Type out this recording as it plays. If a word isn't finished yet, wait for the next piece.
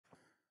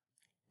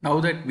Now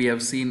that we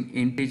have seen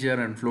integer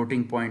and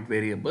floating point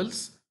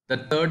variables, the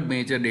third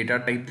major data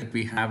type that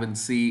we have in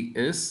C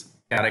is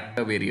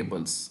character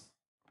variables.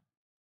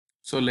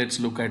 So let's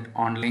look at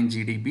online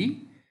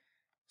GDB.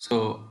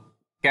 So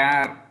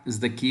char is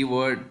the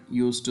keyword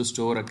used to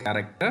store a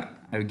character.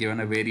 I've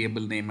given a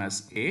variable name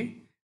as A.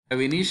 I've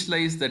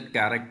initialized that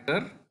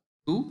character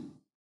to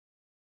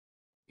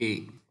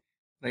A,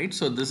 right?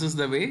 So this is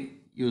the way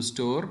you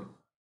store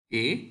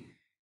A,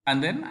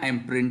 and then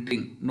I'm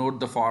printing, note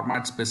the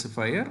format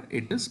specifier,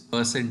 it is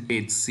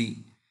 %C,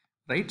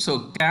 right?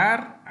 So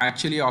char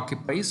actually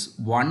occupies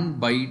 1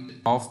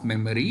 byte of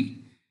memory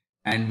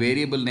and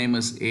variable name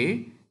is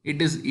A.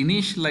 It is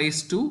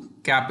initialized to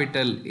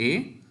capital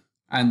A,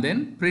 and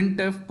then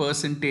printf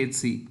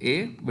 %C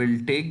A will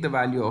take the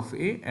value of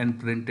A and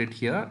print it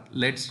here.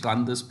 Let's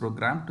run this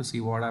program to see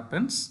what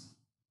happens.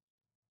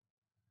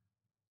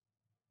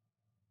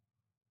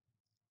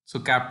 So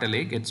capital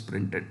A gets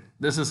printed.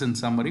 This is in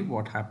summary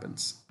what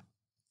happens.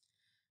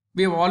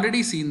 We have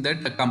already seen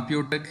that a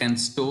computer can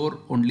store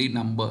only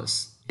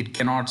numbers. It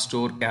cannot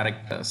store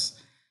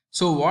characters.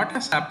 So what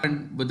has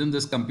happened within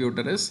this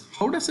computer is,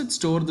 how does it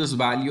store this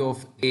value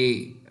of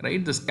A,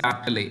 right? This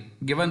capital A,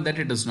 given that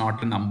it is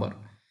not a number.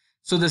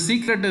 So the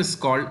secret is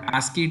called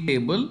ASCII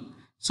table.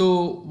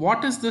 So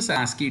what is this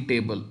ASCII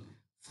table?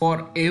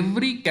 For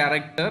every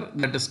character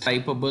that is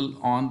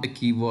typable on the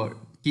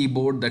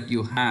keyboard that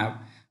you have,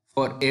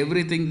 for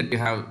everything that you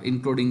have,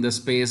 including the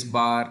space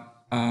bar,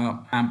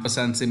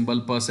 ampersand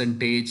symbol,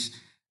 percentage,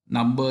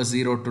 number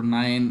 0 to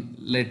 9,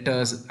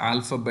 letters,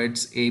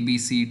 alphabets, A, B,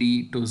 C,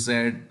 D to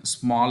Z,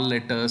 small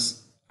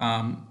letters,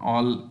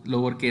 all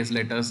lowercase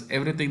letters,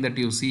 everything that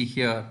you see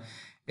here,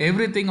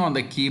 everything on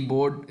the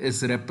keyboard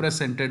is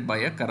represented by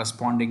a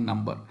corresponding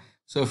number.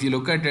 So if you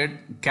look at it,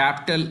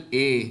 capital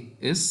A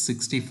is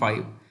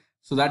 65.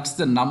 So that's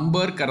the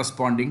number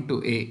corresponding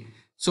to A.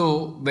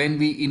 So when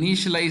we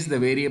initialize the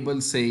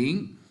variable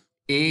saying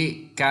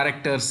A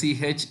character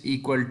CH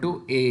equal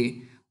to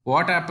A,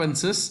 what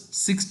happens is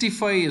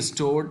 65 is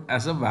stored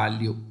as a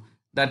value.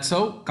 That's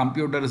how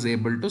computer is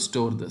able to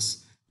store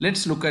this.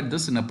 Let's look at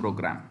this in a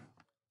program.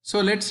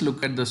 So let's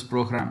look at this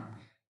program.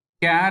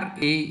 Char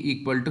A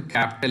equal to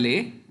capital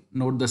A,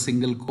 note the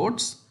single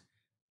quotes,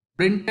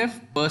 printf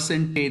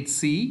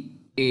 %C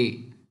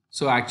A.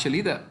 So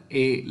actually the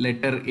A,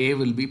 letter A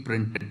will be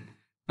printed.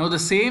 Now the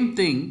same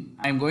thing,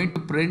 I'm going to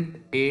print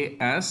A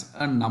as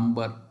a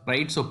number,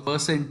 right? So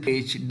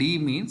 %D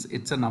means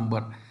it's a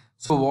number.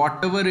 So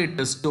whatever it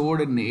is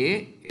stored in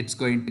A, it's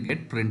going to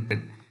get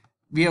printed.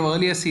 We have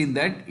earlier seen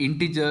that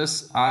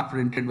integers are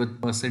printed with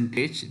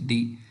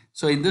 %D.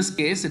 So in this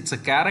case, it's a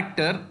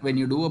character. When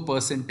you do a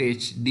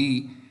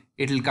 %D,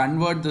 it will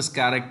convert this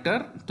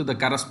character to the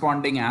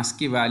corresponding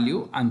ASCII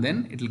value and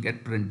then it will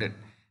get printed.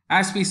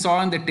 As we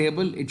saw in the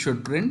table, it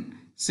should print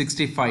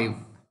 65.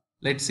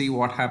 Let's see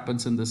what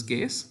happens in this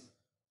case.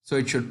 So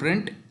it should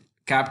print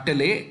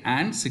capital A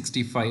and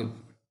 65.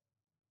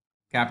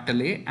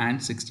 Capital A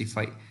and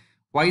 65.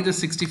 Why the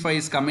 65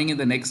 is coming in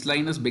the next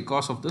line is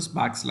because of this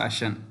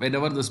 \n.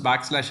 Whenever this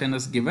 \n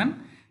is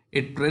given,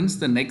 it prints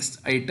the next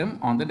item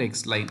on the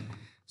next line.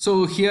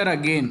 So here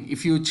again,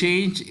 if you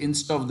change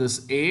instead of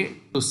this A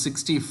to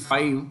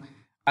 65,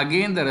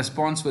 again the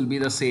response will be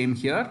the same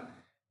here.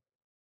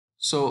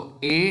 So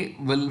A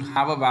will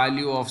have a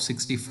value of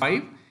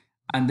 65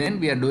 and then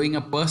we are doing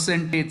a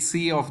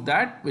 %C of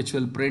that which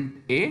will print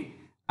A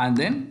and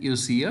then you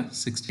see a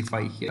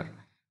 65 here.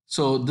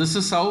 So this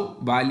is how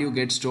value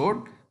gets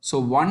stored. So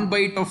 1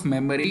 byte of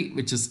memory,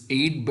 which is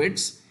 8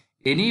 bits,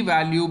 any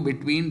value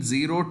between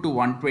 0 to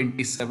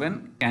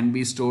 127 can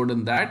be stored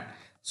in that.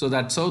 So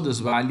that's how this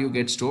value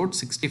gets stored.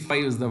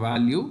 65 is the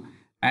value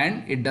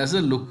and it does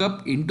a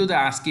lookup into the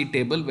ASCII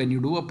table. When you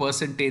do a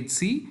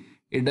 %C,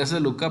 it does a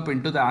lookup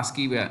into the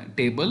ASCII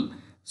table.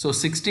 So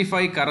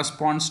 65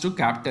 corresponds to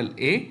capital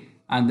A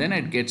and then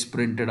it gets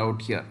printed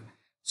out here.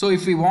 So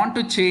if we want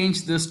to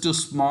change this to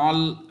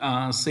small,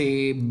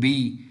 say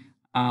B,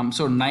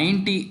 so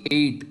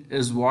 98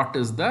 is what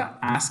is the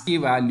ASCII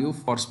value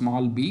for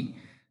small b.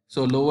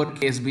 So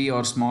lowercase b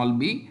or small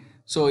b.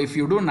 So if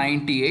you do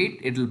 98,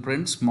 it will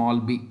print small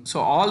b. So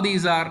all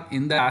these are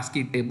in the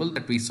ASCII table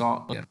that we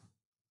saw here.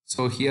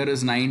 So here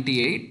is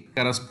 98,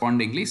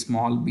 correspondingly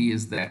small b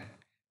is there.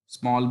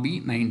 Small b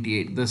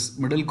 98. This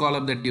middle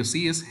column that you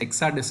see is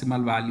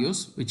hexadecimal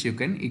values which you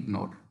can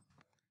ignore.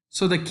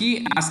 So the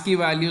key ASCII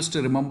values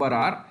to remember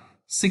are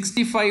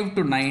 65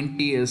 to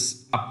 90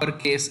 is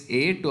uppercase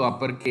A to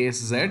uppercase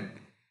Z.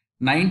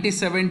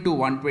 97 to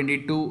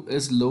 122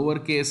 is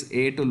lowercase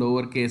a to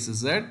lowercase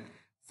z.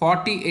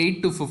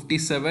 48 to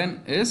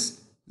 57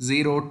 is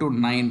 0 to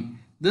 9.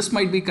 This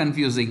might be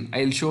confusing.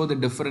 I'll show the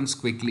difference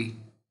quickly.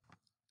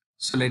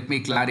 So let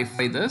me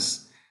clarify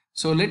this.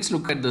 So let's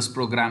look at this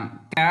program.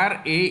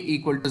 Char A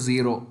equal to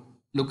 0.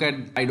 Look at,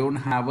 I don't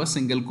have a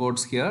single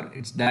quotes here.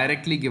 It's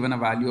directly given a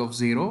value of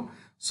 0.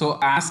 So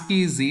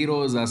ASCII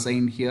 0 is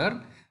assigned here.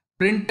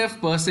 Printf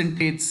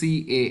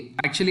 %CA.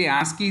 Actually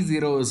ASCII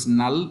 0 is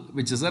null,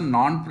 which is a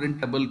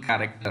non-printable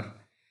character.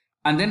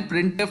 And then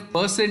printf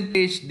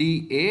percentage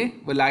 %da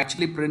will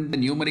actually print the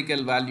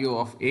numerical value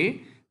of a,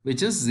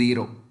 which is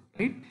 0,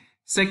 right?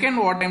 Second,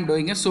 what I'm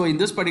doing is, so in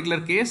this particular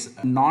case,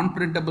 a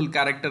non-printable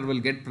character will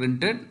get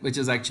printed, which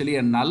is actually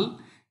a null,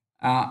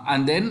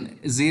 and then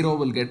 0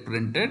 will get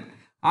printed.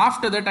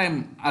 After that,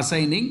 I'm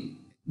assigning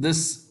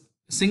this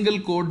single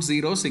quote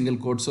 0, single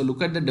quote. So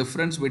look at the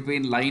difference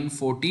between line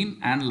 14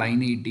 and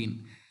line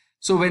 18.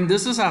 So when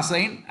this is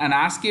assigned, an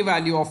ASCII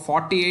value of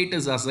 48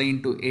 is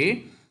assigned to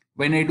A.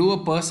 When I do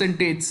a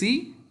percentage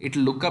 %C, it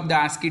will look up the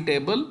ASCII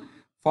table.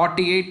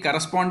 48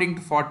 corresponding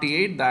to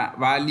 48, the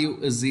value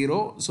is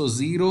 0. So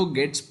 0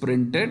 gets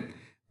printed.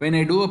 When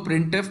I do a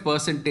printf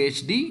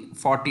percentage %D,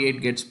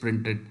 48 gets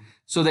printed.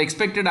 So the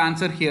expected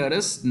answer here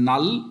is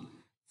null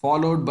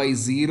followed by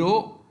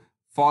 0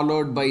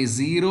 followed by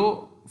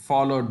 0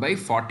 followed by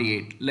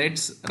 48.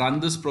 Let's run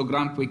this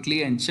program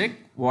quickly and check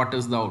what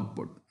is the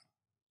output.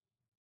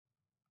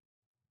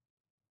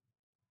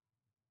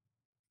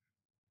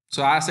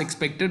 So as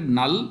expected,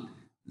 null,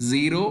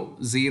 0,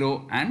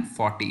 0 and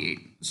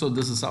 48. So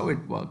this is how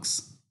it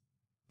works.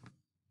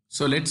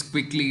 So let's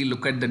quickly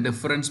look at the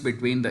difference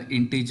between the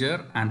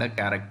integer and a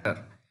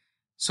character.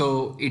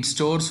 So it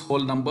stores whole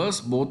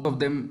numbers. Both of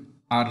them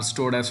are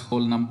stored as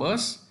whole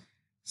numbers.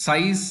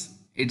 Size,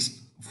 it's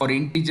for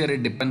integer,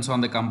 it depends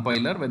on the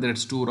compiler, whether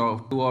it's 2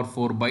 or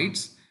 4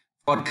 bytes.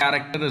 For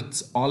character,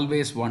 it's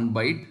always 1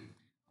 byte.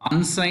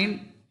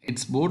 Unsigned,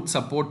 it's both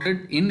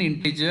supported in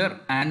integer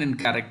and in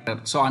character.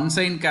 So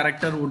unsigned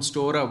character would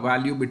store a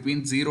value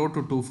between 0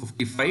 to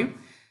 255.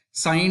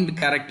 Signed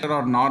character,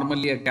 or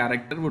normally a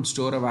character, would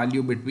store a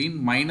value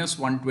between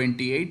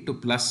 -128 to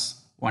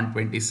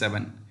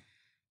 +127.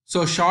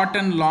 So short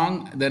and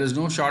long, there is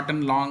no short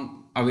and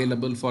long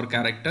available for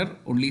character,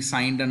 only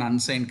signed and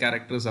unsigned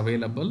characters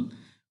available.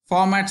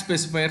 Format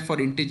specifier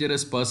for integer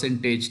is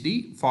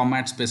 %D,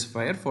 format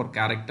specifier for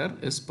character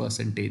is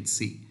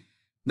 %C.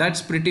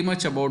 That's pretty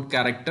much about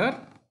character.